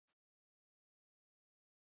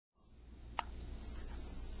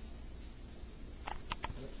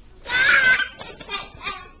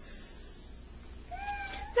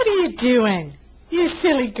doing? You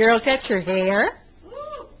silly girl, is that your hair?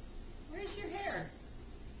 Ooh, where's your hair?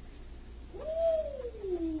 Ooh.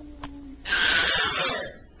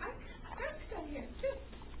 I've got hair too.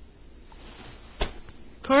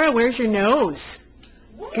 Cora, where's your nose?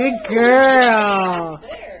 Good girl.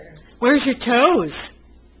 There. Where's your toes?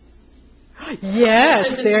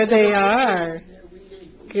 Yes, there they are.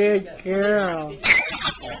 Good girl.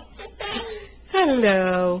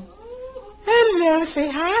 Hello. Hello, say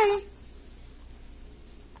hi.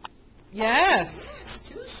 Yes. Yes,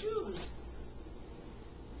 2 shoes.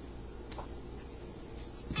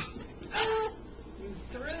 You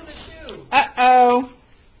threw the shoe. Uh-oh.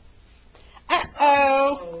 Uh-oh.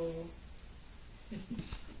 Oh.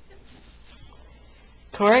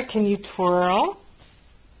 Cora, can you twirl?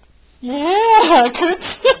 Yeah, good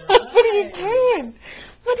job. What are you doing?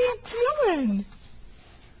 What are you doing?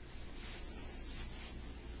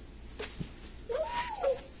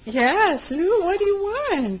 Yes, Lou, what do you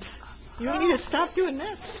want? You want me to stop doing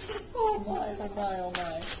this? Oh my, oh my, oh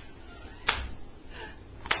my.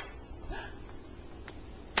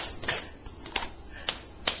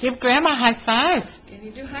 Give Grandma a high five. Can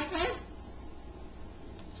you do high five?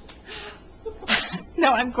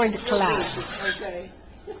 No, I'm going to clap. Okay.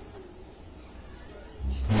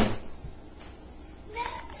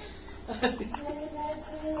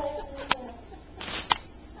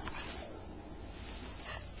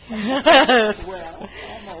 Well,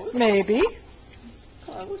 almost. Maybe.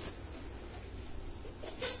 Close.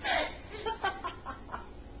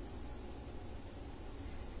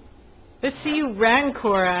 Let's see you run,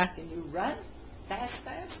 Cora. Can you run? Fast,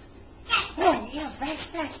 fast? Oh, yeah, fast,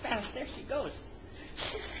 fast, fast. There she goes.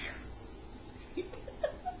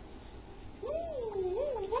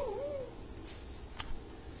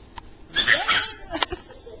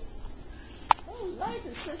 Oh, life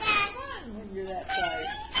is such fun when you're that size.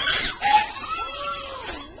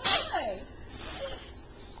 Oh, my.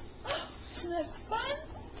 Isn't that fun?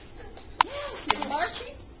 Yes, you're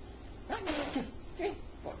marching. 1, 2, 3,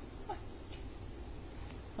 4, 5.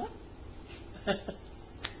 Huh?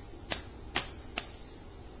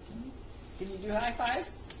 Can you do high five?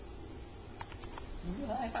 Can you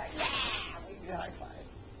do high five? Yeah, we can do high five.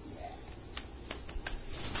 Yeah.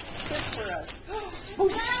 Kiss for us. Oh,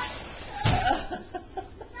 yeah.